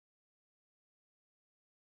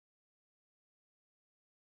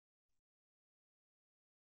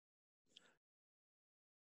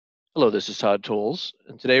Hello, this is Todd Tolles,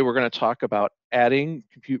 and today we're going to talk about adding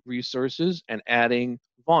compute resources and adding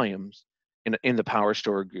volumes in the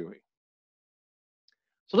PowerStore GUI.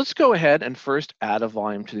 So let's go ahead and first add a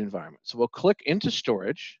volume to the environment. So we'll click into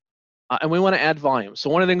storage, and we want to add volume. So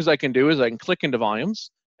one of the things I can do is I can click into volumes,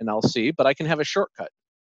 and I'll see, but I can have a shortcut,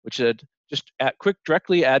 which would just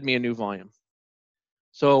directly add me a new volume.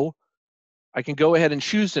 So I can go ahead and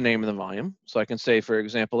choose the name of the volume. So I can say, for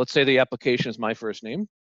example, let's say the application is my first name,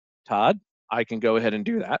 Todd. I can go ahead and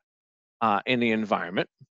do that in the environment.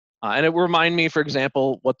 And it will remind me, for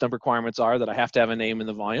example, what the requirements are that I have to have a name in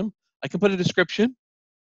the volume. I can put a description.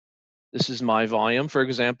 This is my volume, for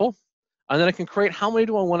example. And then I can create, how many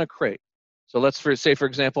do I want to create? So let's say, for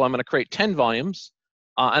example, I'm going to create 10 volumes,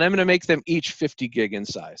 and I'm going to make them each 50 gig in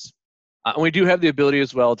size. And we do have the ability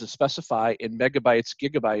as well to specify in megabytes,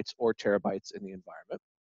 gigabytes, or terabytes in the environment.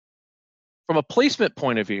 From a placement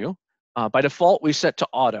point of view, by default, we set to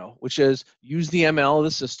auto, which is use the ML of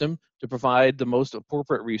the system to provide the most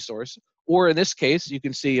appropriate resource. Or in this case, you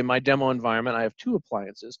can see in my demo environment, I have 2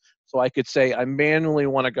 appliances. So I could say I manually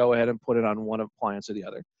want to go ahead and put it on one appliance or the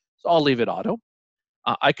other. So I'll leave it auto.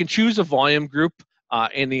 I can choose a volume group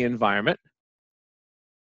in the environment.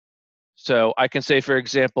 So I can say, for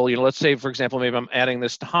example, let's say, for example, maybe I'm adding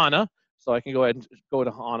this to HANA. So I can go ahead and go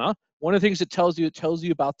to HANA. One of the things it tells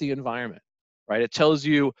you about the environment, right? It tells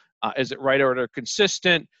you, is it right order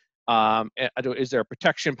consistent? Is there a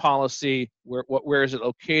protection policy? Where is it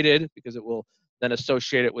located? Because it will then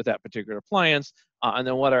associate it with that particular appliance. And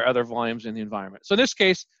then what are other volumes in the environment? So in this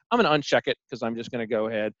case, I'm going to uncheck it because I'm just going to go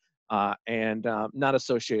ahead and not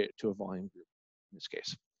associate it to a volume group in this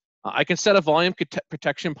case. I can set a volume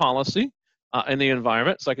protection policy in the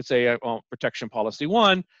environment. So I could say, protection policy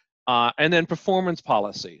 1, and then performance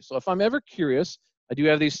policy. So if I'm ever curious, I do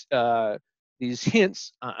have these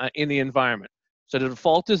hints in the environment. So the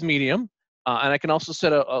default is medium, and I can also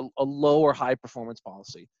set a low or high performance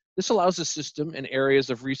policy. This allows the system in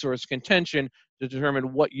areas of resource contention to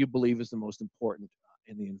determine what you believe is the most important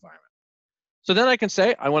in the environment. So then I can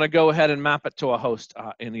say, I want to go ahead and map it to a host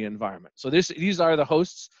in the environment. So these are the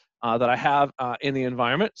hosts that I have in the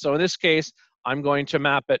environment. So in this case, I'm going to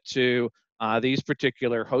map it to these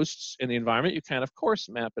particular hosts in the environment. You can, of course,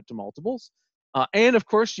 map it to multiples. And of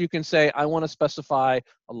course, you can say, I want to specify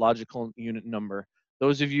a logical unit number.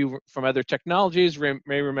 Those of you from other technologies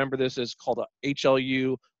may remember this as called a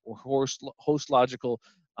HLU, or host logical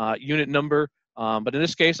unit number. But in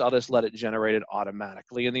this case, I'll just let it generate it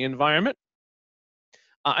automatically in the environment.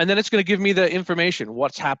 And then it's going to give me the information,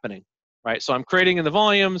 what's happening, right? So I'm creating in the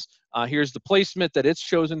volumes. Here's the placement that it's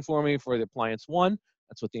chosen for me for the appliance 1.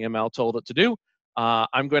 That's what the ML told it to do.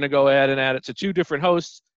 I'm going to go ahead and add it to 2 different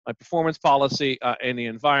hosts, my performance policy in the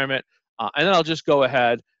environment. And then I'll just go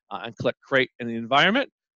ahead and click create in the environment.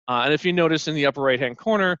 And if you notice in the upper right-hand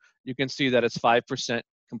corner, you can see that it's 5%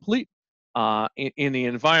 complete in the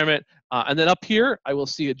environment. And then up here, I will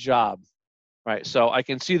see a job. Right, so I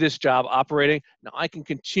can see this job operating. Now I can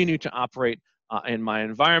continue to operate in my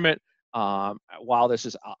environment while this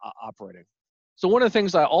is operating. So one of the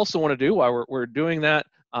things I also want to do while we're doing that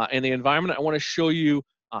in the environment, I want to show you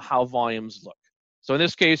how volumes look. So in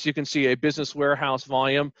this case, you can see a business warehouse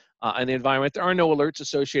volume in the environment. There are no alerts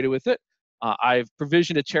associated with it. I've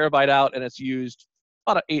provisioned a terabyte out, and it's used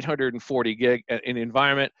about 840 gig in the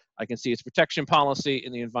environment. I can see its protection policy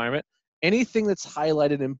in the environment. Anything that's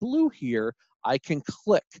highlighted in blue here, I can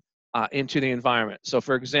click into the environment. So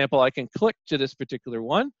for example, I can click to this particular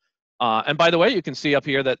one. And by the way, you can see up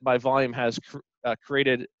here that my volume has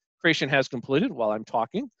creation has completed while I'm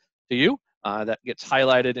talking to you. That gets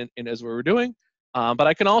highlighted in as we were doing. But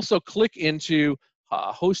I can also click into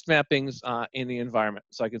host mappings in the environment.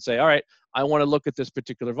 So I can say, all right, I want to look at this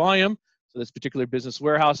particular volume, so this particular business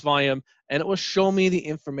warehouse volume, and it will show me the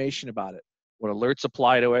information about it. What alerts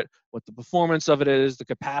apply to it, what the performance of it is, the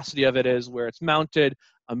capacity of it is, where it's mounted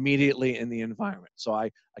immediately in the environment. So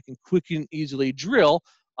I can quickly and easily drill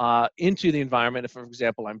into the environment if, for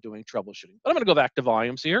example, I'm doing troubleshooting. But I'm going to go back to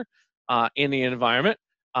volumes here in the environment,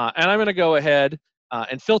 and I'm going to go ahead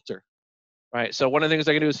and filter. Right. So one of the things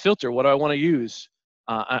I can do is filter. What do I want to use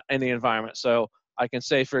in the environment? So I can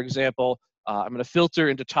say, for example, I'm going to filter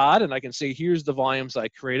into Todd, and I can say, here's the volumes I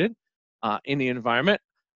created in the environment.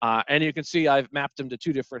 And you can see I've mapped them to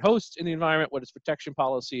 2 different hosts in the environment, what its protection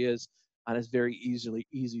policy is, and it's very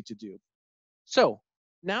easy to do. So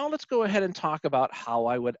now let's go ahead and talk about how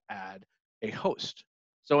I would add a host.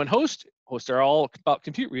 So in hosts are all about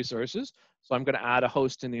compute resources. So I'm going to add a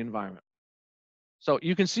host in the environment. So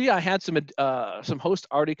you can see I had some hosts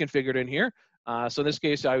already configured in here. So in this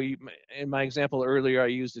case, in my example earlier, I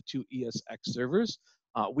used the 2 ESX servers.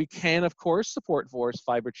 We can, of course, support voice,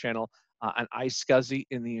 fiber channel, and iSCSI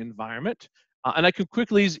in the environment. And I can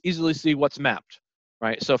quickly, easily see what's mapped,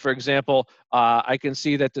 right? So for example, I can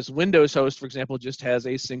see that this Windows host, for example, just has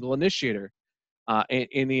a single initiator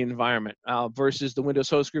in the environment versus the Windows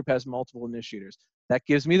host group has multiple initiators. That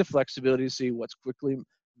gives me the flexibility to see what's quickly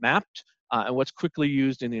mapped and what's quickly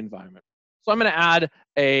used in the environment. So I'm going to add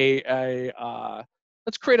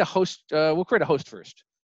let's create a host. We'll create a host first.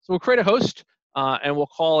 So we'll create a host and we'll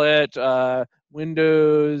call it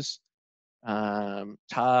Windows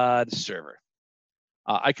Todd server.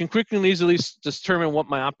 I can quickly and easily determine what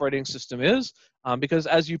my operating system is because,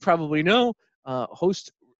 as you probably know,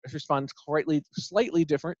 host responds slightly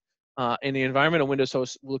different in the environment. A Windows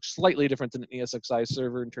host looks slightly different than an ESXi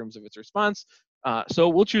server in terms of its response. So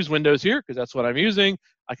we'll choose Windows here because that's what I'm using.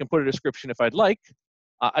 I can put a description if I'd like.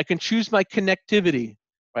 I can choose my connectivity.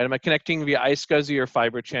 Right? Am I connecting via iSCSI or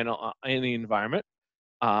fiber channel in the environment?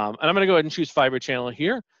 And I'm going to go ahead and choose fiber channel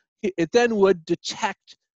here. It then would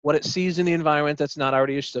detect what it sees in the environment that's not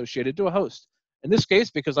already associated to a host. In this case,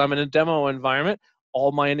 because I'm in a demo environment,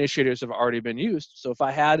 all my initiators have already been used. So if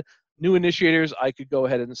I had new initiators, I could go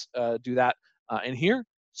ahead and do that in here.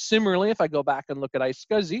 Similarly, if I go back and look at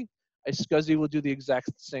iSCSI, iSCSI will do the exact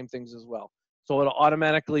same things as well. So it'll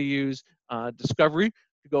automatically use discovery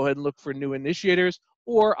to go ahead and look for new initiators,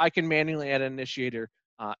 or I can manually add an initiator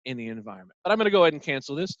in the environment. But I'm going to go ahead and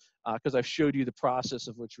cancel this because I've showed you the process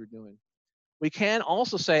of which we're doing. We can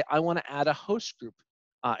also say, I want to add a host group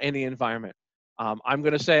in the environment. I'm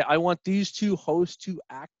going to say, I want these two hosts to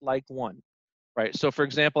act like one, right? So for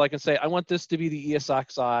example, I can say, I want this to be the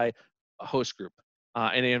ESXi host group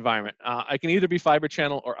in the environment. I can either be fiber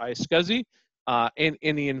channel or iSCSI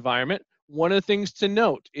in the environment. One of the things to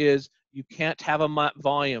note is you can't have a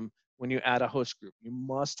volume when you add a host group. You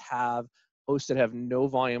must have hosts that have no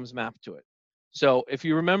volumes mapped to it. So if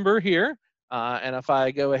you remember here, and if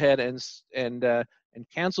I go ahead and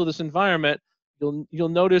cancel this environment, you'll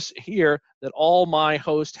notice here that all my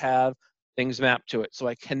hosts have things mapped to it. So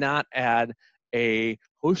I cannot add a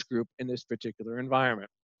host group in this particular environment.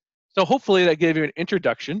 So hopefully that gave you an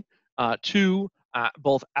introduction to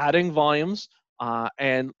both adding volumes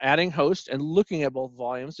and adding hosts and looking at both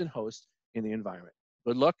volumes and hosts in the environment.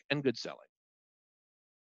 Good luck and good selling.